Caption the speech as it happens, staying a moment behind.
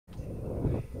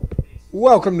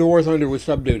Welcome to War Thunder with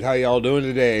Subdude. How y'all doing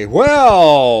today?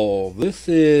 Well, this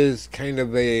is kind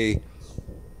of a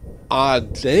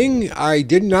odd thing. I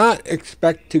did not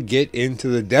expect to get into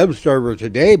the dev server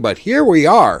today, but here we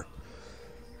are.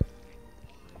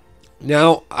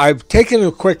 Now, I've taken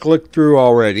a quick look through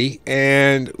already,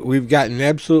 and we've gotten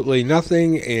absolutely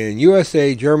nothing in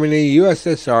USA, Germany,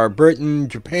 USSR, Britain,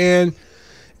 Japan,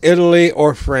 Italy,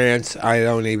 or France. I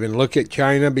don't even look at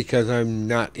China because I'm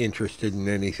not interested in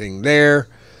anything there.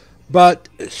 But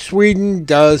Sweden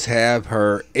does have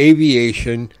her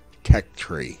aviation tech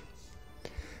tree.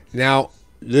 Now,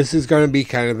 this is going to be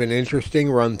kind of an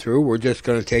interesting run through. We're just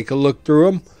going to take a look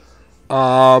through them.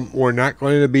 We're not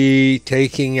going to be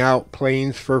taking out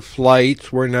planes for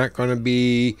flights. We're not going to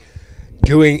be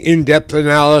doing in-depth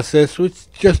analysis. It's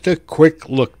just a quick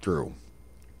look through.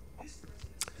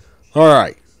 All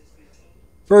right.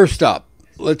 First up,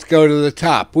 let's go to the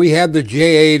top. We have the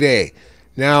J8A.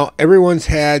 Now, everyone's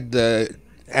had the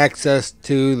access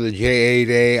to the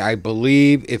J8A. I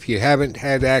believe if you haven't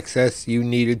had access, you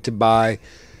needed to buy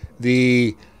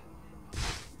this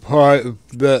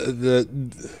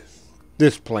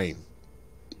plane.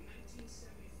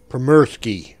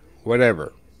 Primorsky,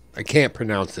 whatever. I can't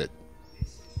pronounce it.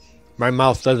 My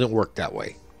mouth doesn't work that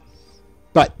way.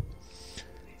 But,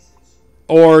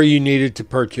 or you needed to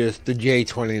purchase the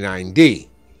J29D.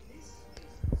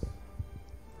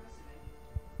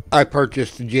 I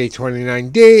purchased the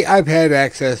J29D. I've had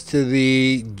access to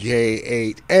the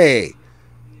J8A.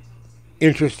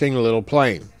 Interesting little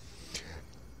plane.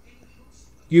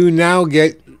 You now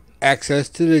get access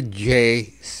to the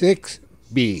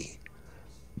J6B.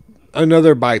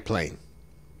 Another biplane.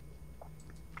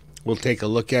 We'll take a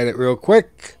look at it real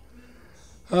quick.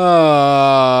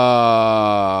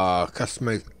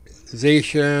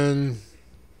 Customization.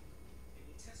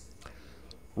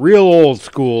 Real old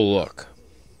school look.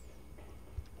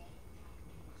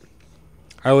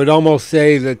 I would almost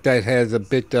say that has a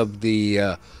bit of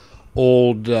the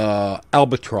old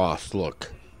albatross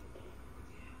look.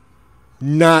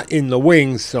 Not in the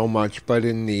wings so much, but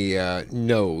in the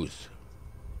nose.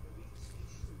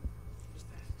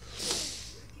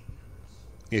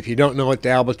 If you don't know what the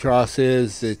albatross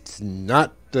is, it's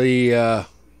not the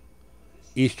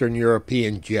Eastern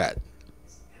European jet.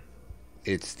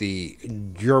 It's the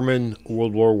German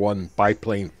World War I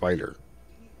biplane fighter.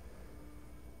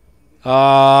 Two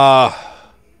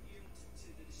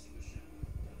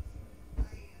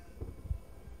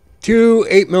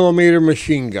 8mm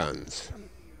machine guns,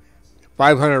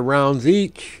 500 rounds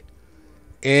each,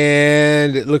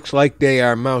 and it looks like they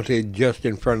are mounted just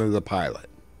in front of the pilot,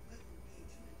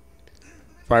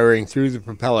 firing through the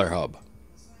propeller hub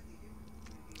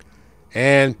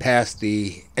and past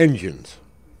the engines,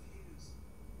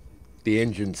 the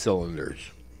engine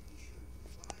cylinders.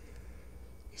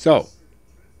 So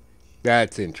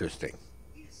that's interesting.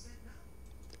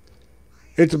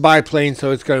 It's a biplane,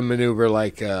 so it's going to maneuver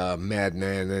like a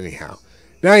madman anyhow.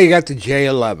 Now you got the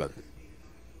J11.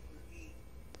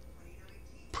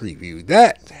 Preview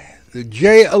that. The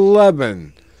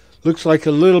J11 looks like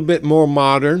a little bit more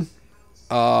modern.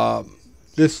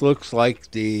 This looks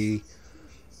like the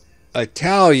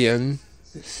Italian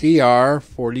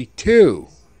CR-42.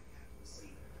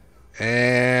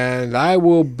 And I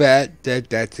will bet that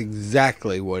that's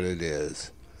exactly what it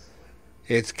is.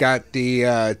 It's got the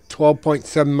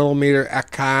 12.7mm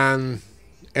Akan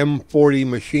M40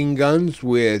 machine guns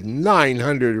with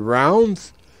 900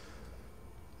 rounds.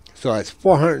 So that's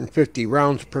 450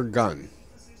 rounds per gun.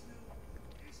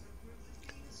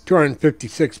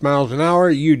 256 miles an hour.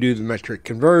 You do the metric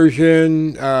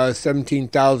conversion.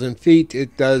 17,000 feet.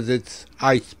 It does its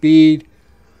high speed.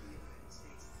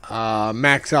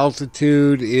 Max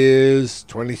altitude is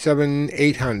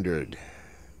 27,800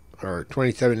 or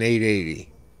 27,880.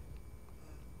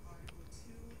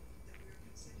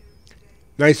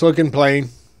 Nice looking plane.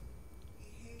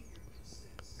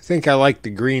 I think I like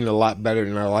the green a lot better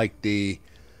than I like the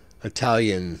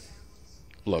Italian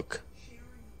look.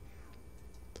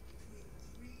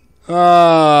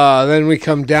 Then we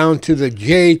come down to the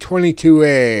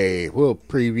J22A. We'll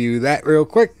preview that real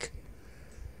quick.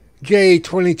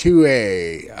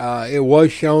 J22A. It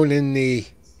was shown in the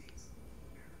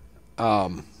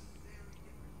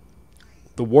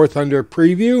War Thunder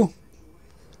preview,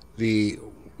 the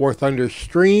War Thunder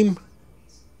stream.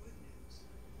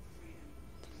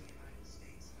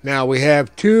 Now we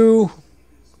have two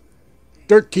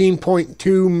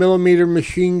 13.2mm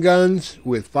machine guns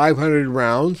with 500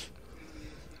 rounds.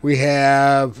 We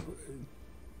have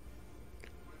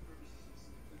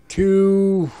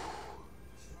two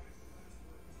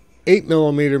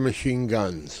 8mm machine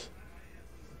guns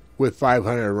with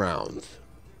 500 rounds.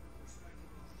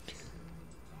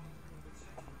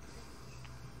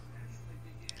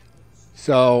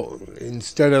 So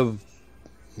instead of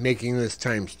making this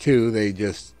times 2, they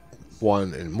just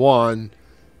 1 and 1.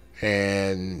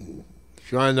 And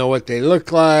if you want to know what they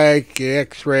look like,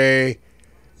 X-ray.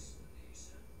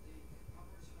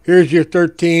 Here's your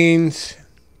 13s.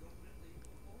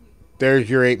 There's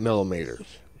your 8 millimeters.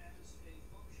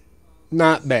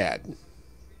 Not bad.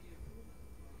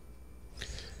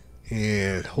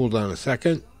 And hold on a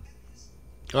second.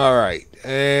 All right.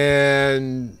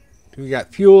 And we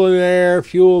got fuel in there,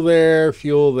 fuel there,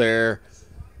 fuel there.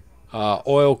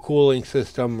 Oil cooling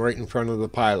system right in front of the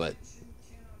pilot.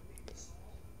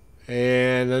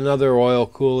 And another oil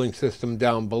cooling system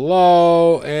down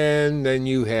below. And then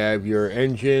you have your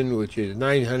engine, which is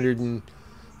 900 and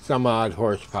some odd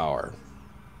horsepower.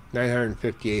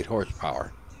 958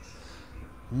 horsepower.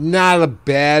 Not a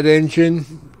bad engine,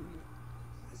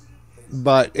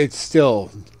 but it's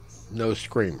still no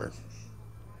screamer.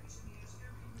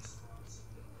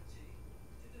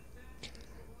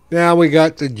 Now we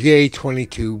got the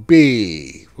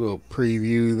J22B. We'll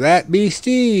preview that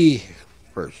beastie.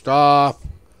 First off,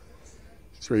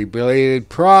 3-bladed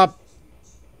prop.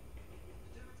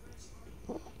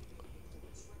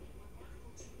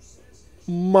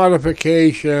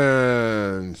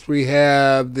 Modifications. We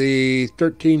have the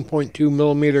 13.2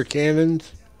 millimeter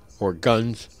cannons, or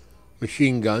guns,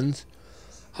 machine guns.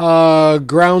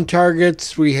 Ground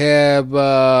targets, we have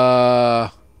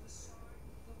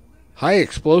high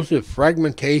explosive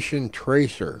fragmentation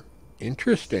tracer.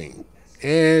 Interesting.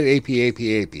 And AP.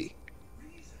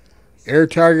 Air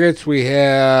targets, we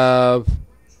have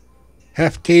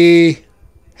hefty,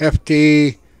 AP,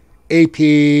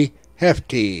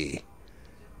 hefty.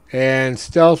 And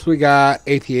stealth, we got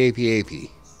AP.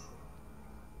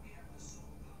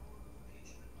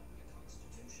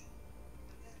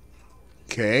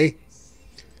 Okay.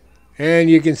 And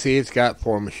you can see it's got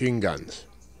 4 machine guns.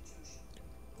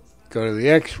 Go to the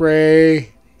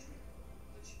X-ray.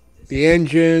 The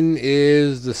engine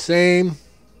is the same.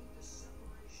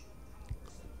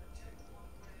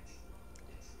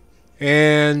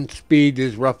 And speed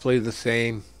is roughly the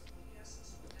same.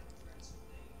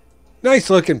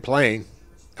 Nice looking plane.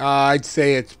 I'd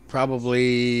say it's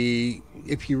probably,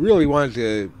 if you really wanted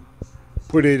to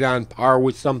put it on par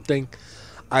with something,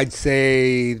 I'd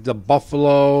say the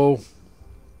Buffalo,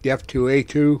 the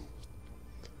F2A2,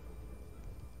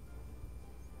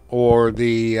 or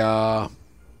the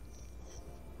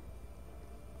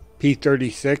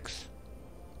P-36,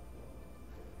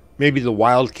 maybe the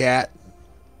Wildcat,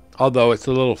 although it's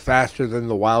a little faster than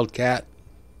the Wildcat,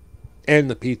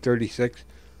 and the P-36.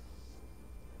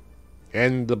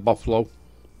 And the Buffalo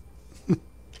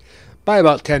by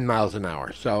about 10 miles an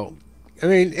hour. So, I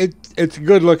mean, it's a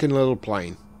good-looking little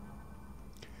plane.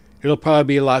 It'll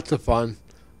probably be lots of fun.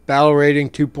 Battle rating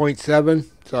 2.7.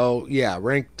 So, yeah,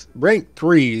 rank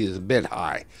 3 is a bit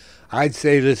high. I'd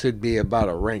say this would be about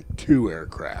a rank 2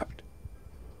 aircraft.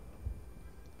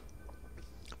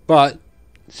 But,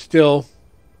 still,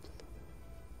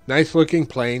 nice-looking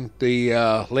plane.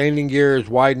 The landing gear is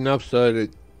wide enough so that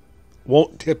it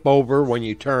won't tip over when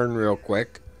you turn real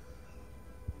quick.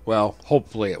 Well,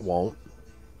 hopefully it won't.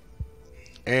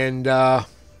 And,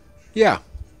 yeah,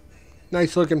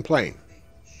 nice looking plane.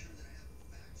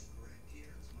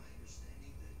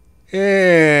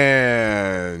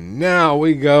 And now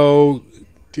we go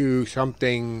to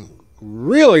something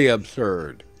really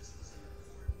absurd.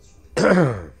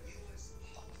 The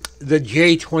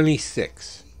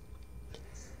J26.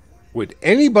 Would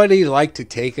anybody like to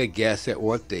take a guess at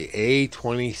what the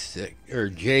A26 or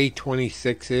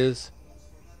J26 is?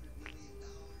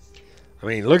 I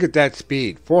mean, look at that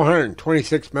speed.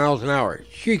 426 miles an hour.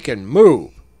 She can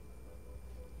move.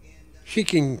 She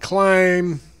can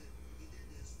climb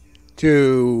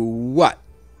to what?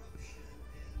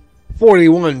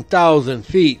 41,000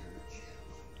 feet.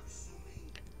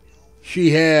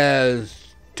 She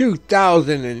has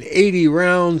 2,080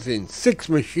 rounds in 6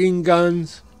 machine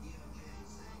guns.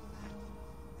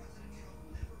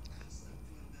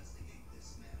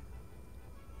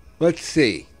 Let's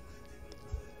see.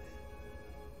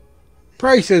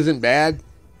 Price isn't bad.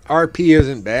 RP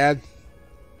isn't bad.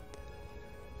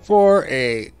 For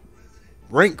a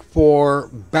rank 4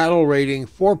 battle rating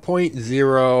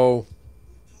 4.0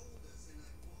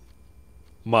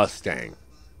 Mustang.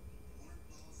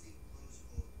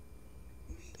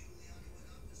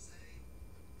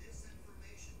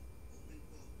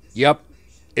 Yep,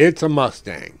 it's a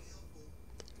Mustang.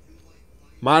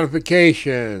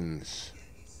 Modifications.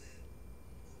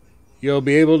 You'll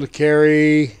be able to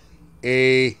carry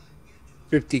a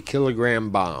 50-kilogram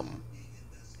bomb.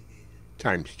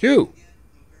 Times 2.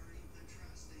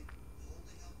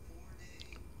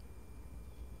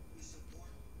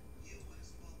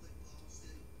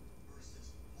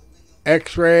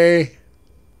 X-ray,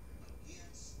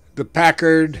 the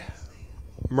Packard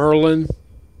Merlin,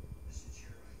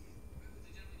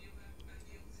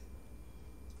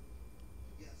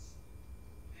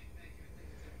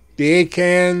 the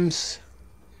ACANs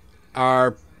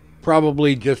are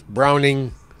probably just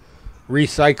Browning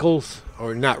recycles,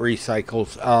 or not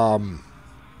recycles,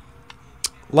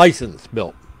 license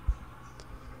built.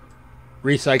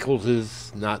 Recycles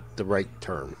is not the right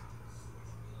term.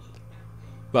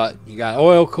 But you got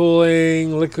oil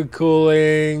cooling, liquid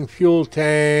cooling, fuel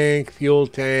tank,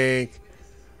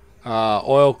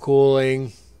 oil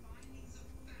cooling.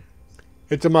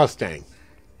 It's a Mustang.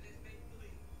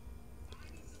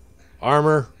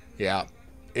 Armor, yeah,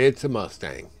 it's a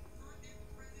Mustang.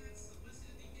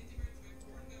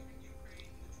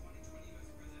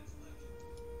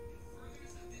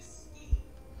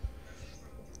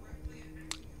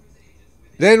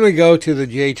 Then we go to the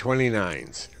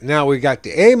J29s. Now we got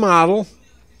the A model.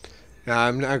 Now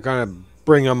I'm not going to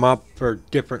bring them up for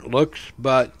different looks,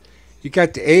 but you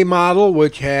got the A model,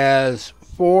 which has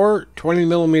 4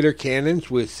 20mm cannons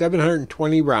with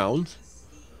 720 rounds.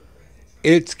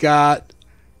 It's got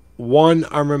 1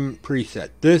 armament preset.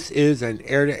 This is an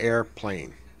air-to-air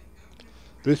plane.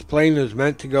 This plane is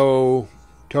meant to go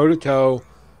toe-to-toe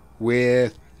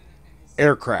with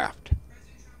aircraft.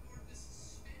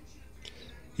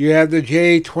 You have the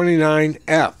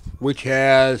J29F, which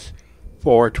has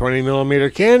 4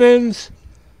 20mm cannons,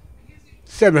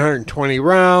 720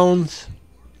 rounds,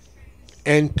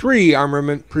 and 3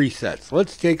 armament presets.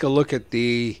 Let's take a look at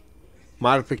the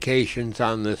modifications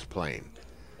on this plane.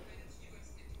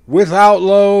 Without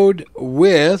load,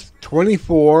 with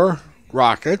 24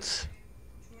 rockets,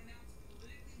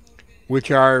 which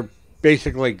are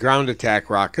basically ground attack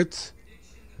rockets,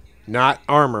 not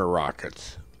armor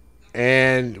rockets.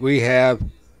 And we have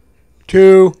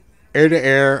 2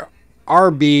 air-to-air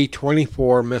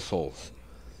RB-24 missiles.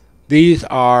 These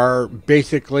are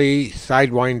basically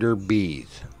Sidewinder Bs,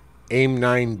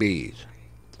 AIM-9Bs.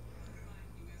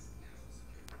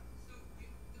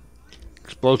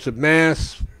 Explosive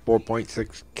mass,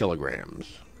 4.6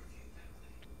 kilograms.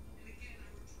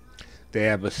 They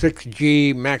have a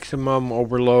 6G maximum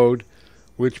overload,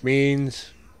 which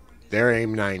means they're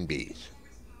AIM-9Bs.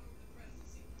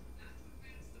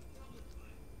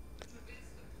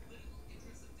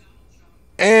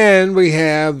 And we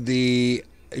have the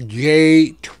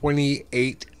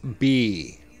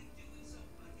J28B.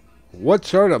 What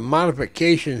sort of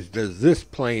modifications does this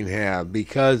plane have?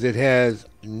 Because it has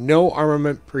no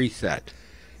armament preset.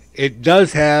 It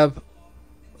does have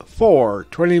 4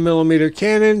 20mm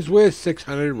cannons with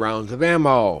 600 rounds of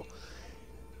ammo.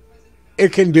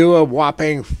 It can do a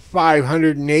whopping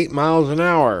 508 miles an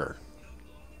hour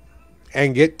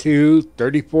and get to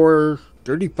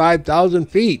 35,000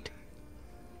 feet.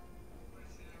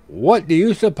 What do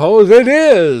you suppose it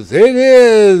is? It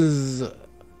is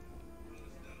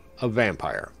a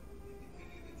vampire.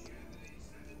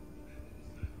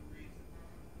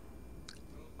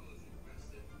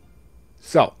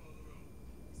 So,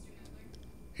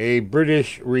 a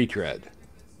British retread.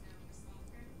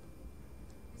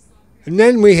 And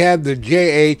then we have the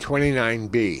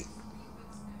JA-29B.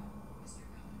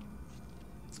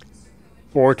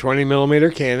 4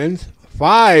 20mm cannons,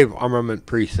 5 armament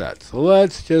presets. So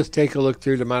let's just take a look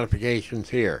through the modifications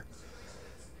here.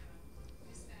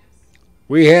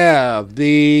 We have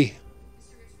the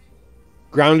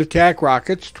ground attack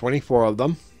rockets, 24 of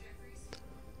them.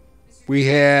 We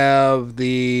have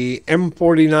the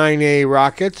M49A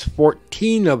rockets,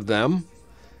 14 of them.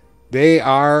 They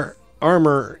are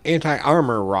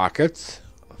anti-armor rockets,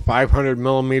 500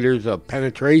 millimeters of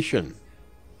penetration.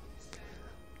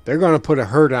 They're going to put a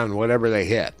hurt on whatever they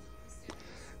hit.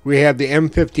 We have the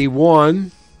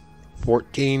M51,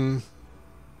 14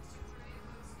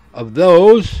 of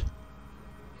those.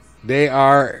 They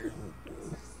are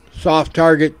soft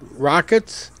target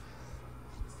rockets,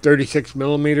 36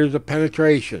 millimeters of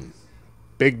penetration.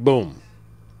 Big boom.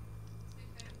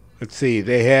 Let's see,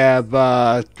 they have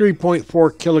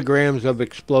 3.4 kilograms of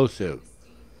explosive.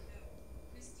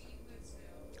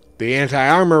 The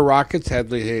anti-armor rockets have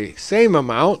the same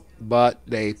amount, but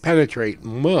they penetrate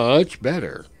much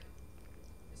better.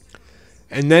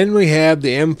 And then we have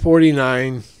the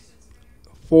M49,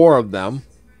 4 of them.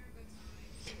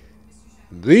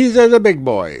 These are the big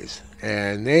boys,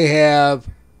 and they have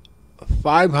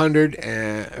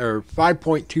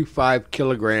 5.25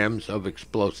 kilograms of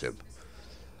explosive.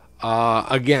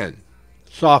 Again,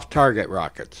 soft target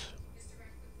rockets.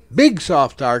 Big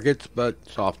soft targets, but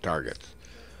soft targets.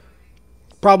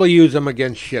 Probably use them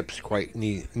against ships quite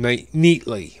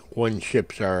neatly when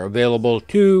ships are available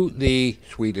to the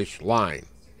Swedish line.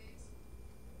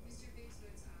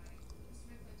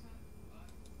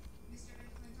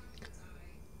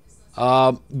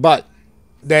 But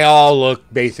they all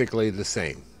look basically the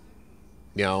same.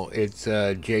 You know, it's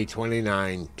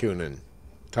J-29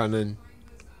 Tunnin,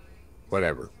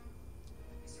 whatever.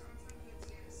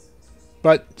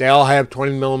 But they all have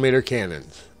 20 millimeter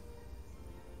cannons.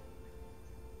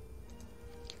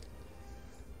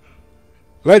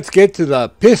 Let's get to the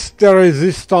Piste de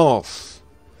Resistance,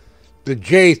 the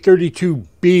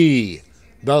J-32B,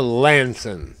 the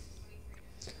Lansen.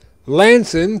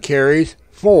 Lansen carries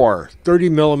 4 30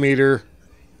 millimeter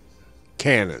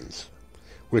cannons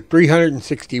with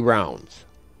 360 rounds.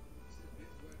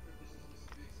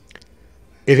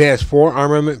 It has 4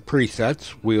 armament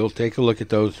presets. We'll take a look at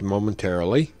those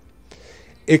momentarily.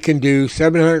 It can do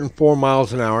 704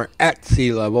 miles an hour at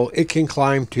sea level. It can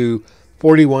climb to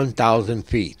 41,000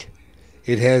 feet.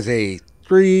 It has a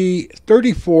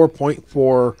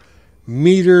 34.4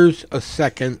 meters a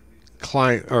second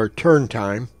climb or turn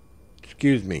time.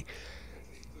 Excuse me.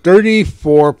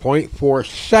 34.4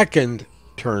 second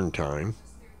turn time.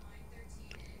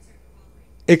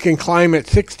 It can climb at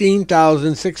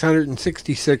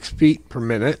 16,666 feet per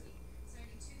minute.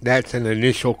 That's an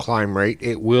initial climb rate.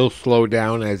 It will slow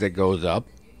down as it goes up.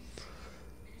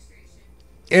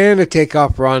 And a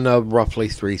takeoff run of roughly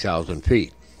 3,000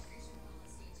 feet.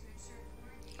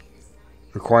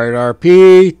 Required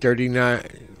RP,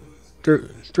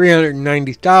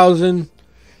 390,000,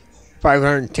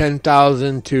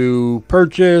 510,000 to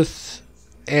purchase,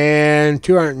 and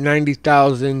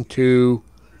 290,000 to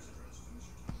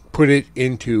put it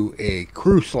into a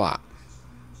crew slot.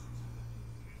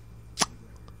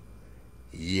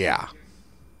 Yeah.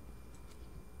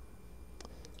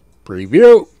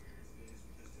 Preview.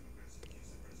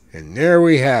 And there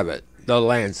we have it, the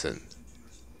Lansen.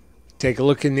 Take a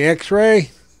look in the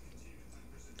X-ray.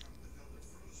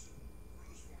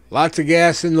 Lots of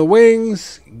gas in the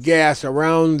wings, gas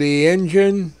around the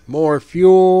engine, more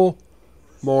fuel,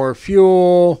 more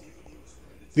fuel.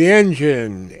 The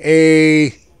engine,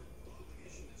 a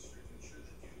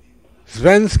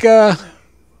Svenska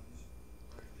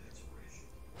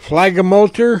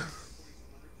Flagmotor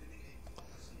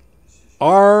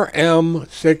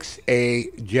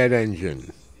RM6A jet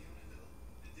engine.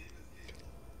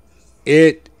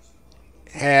 It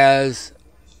has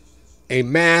a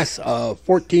mass of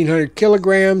 1,400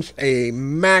 kilograms, a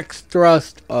max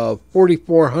thrust of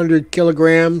 4,400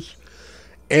 kilograms,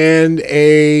 and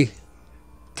a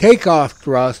takeoff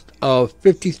thrust of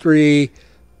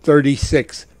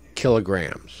 5,336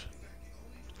 kilograms.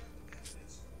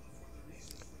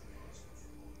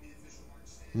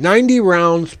 90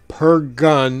 rounds per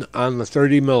gun on the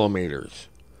 30 millimeters.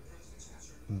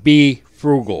 Be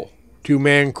frugal.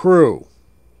 2-man crew.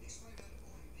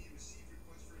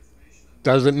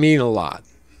 Doesn't mean a lot.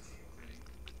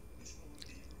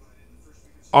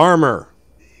 Armor.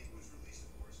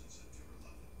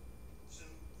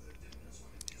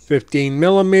 15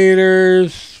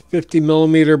 millimeters, 50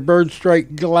 millimeter bird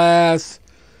strike glass,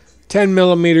 10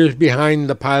 millimeters behind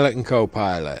the pilot and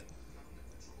co-pilot.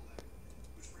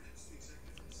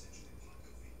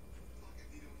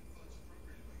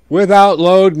 Without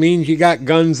load means you got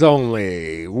guns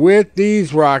only. With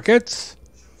these rockets,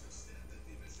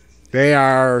 they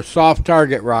are soft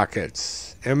target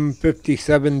rockets,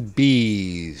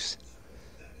 M57Bs,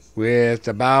 with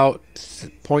about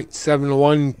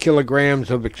 0.71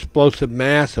 kilograms of explosive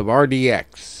mass of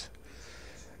RDX.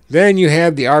 Then you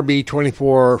have the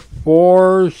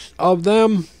RB-24-4s of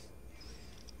them.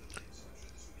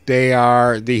 They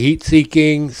are the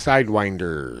heat-seeking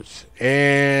sidewinders.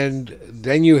 And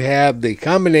then you have the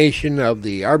combination of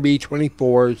the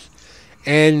RB-24s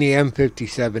and the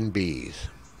M57Bs.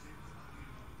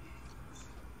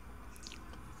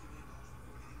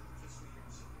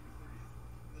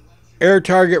 Air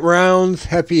target rounds,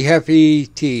 Hefty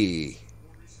T.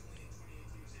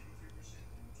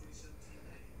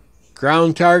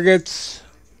 Ground targets,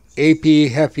 AP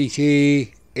Hefty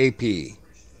T, AP.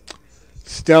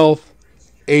 Stealth,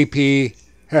 AP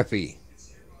Hefty.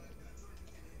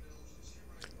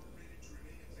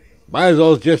 Might as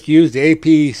well just use the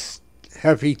AP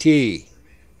Hefty T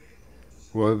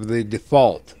with the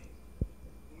default.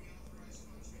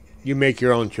 You make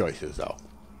your own choices though.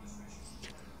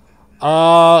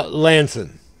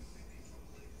 Lansen.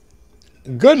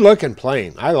 Good looking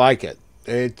plane. I like it.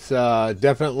 It's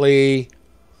definitely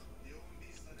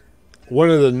one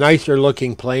of the nicer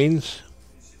looking planes.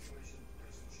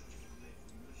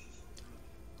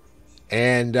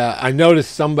 And I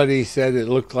noticed somebody said it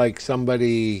looked like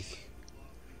somebody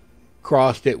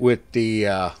crossed it with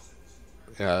the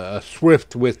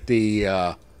Swift with the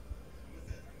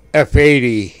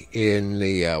F-80 in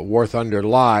the War Thunder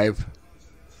Live.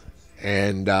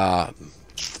 And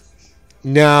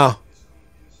no,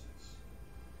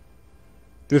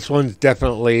 this one's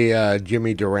definitely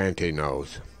Jimmy Durante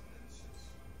nose.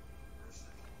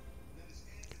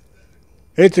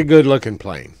 It's a good looking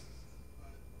plane.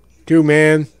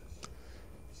 2-man.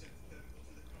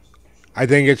 I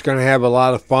think it's going to have a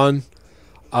lot of fun.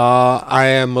 I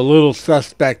am a little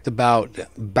suspect about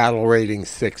battle rating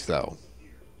 6, though.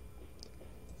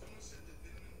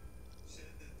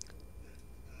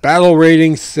 Battle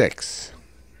rating 6.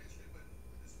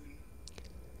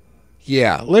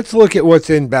 Yeah, let's look at what's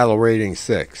in battle rating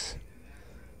 6.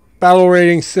 Battle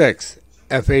rating 6.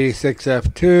 F-86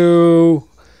 F2,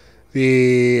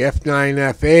 the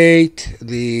F9 F8,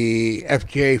 the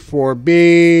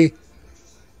FJ4B,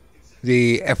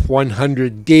 the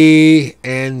F100D,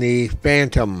 and the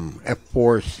Phantom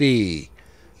F4C.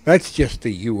 That's just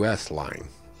the U.S. line.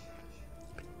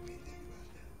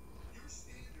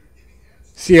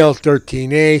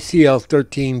 CL-13A,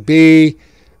 CL-13B,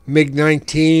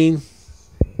 MiG-19.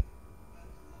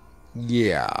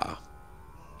 Yeah.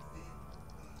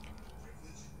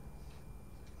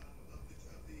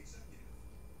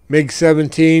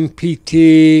 MiG-17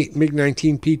 PT,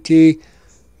 MiG-19 PT,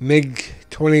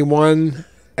 MiG-21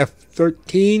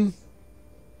 F-13.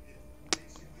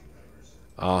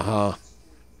 Uh-huh.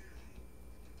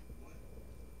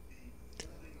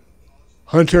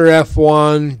 Hunter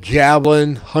F1,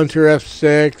 Javelin, Hunter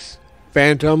F6,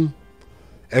 Phantom,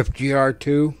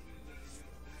 FGR-2.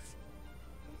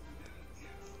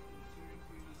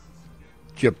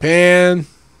 Japan,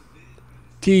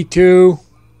 T2.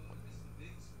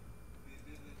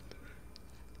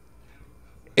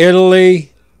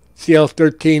 Italy,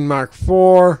 CL-13 Mark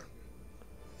IV,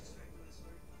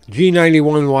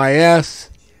 G91YS,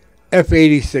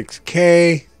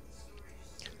 F-86K,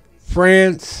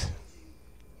 France,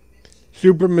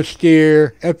 Super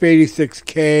Mystere,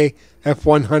 F-86K,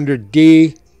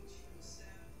 F-100D,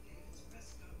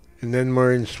 and then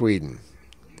we're in Sweden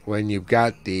when you've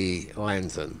got the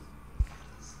Lansen.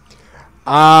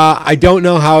 I don't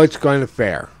know how it's going to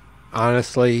fare,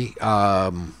 honestly.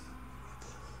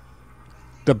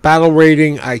 The battle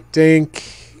rating, I think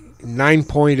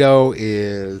 9.0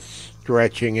 is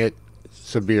stretching it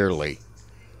severely.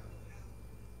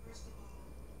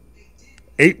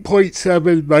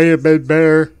 8.7 may have been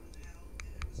better.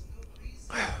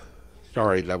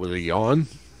 Sorry, that was a yawn.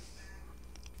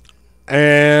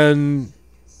 And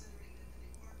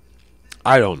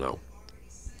I don't know.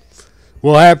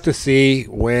 We'll have to see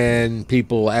when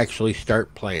people actually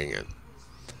start playing it.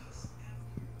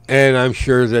 And I'm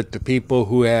sure that the people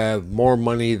who have more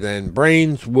money than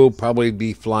brains will probably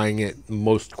be flying it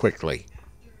most quickly.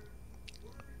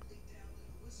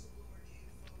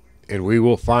 And we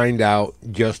will find out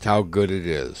just how good it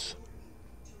is.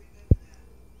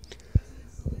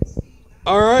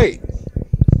 All right.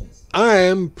 I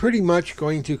am pretty much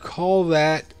going to call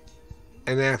that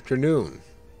an afternoon.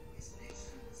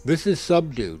 This is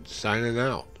Subdude signing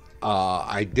out.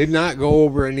 I did not go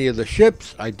over any of the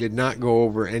ships. I did not go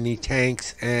over any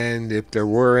tanks. And if there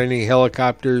were any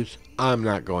helicopters, I'm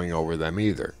not going over them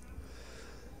either.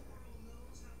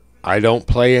 I don't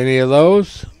play any of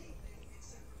those.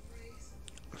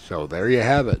 So there you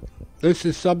have it. This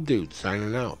is Subdude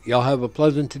signing out. Y'all have a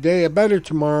pleasant today, a better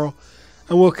tomorrow.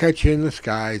 And we'll catch you in the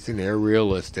skies in Air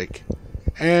Realistic.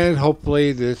 And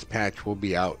hopefully this patch will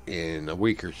be out in a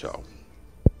week or so.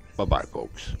 Bye-bye,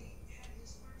 folks.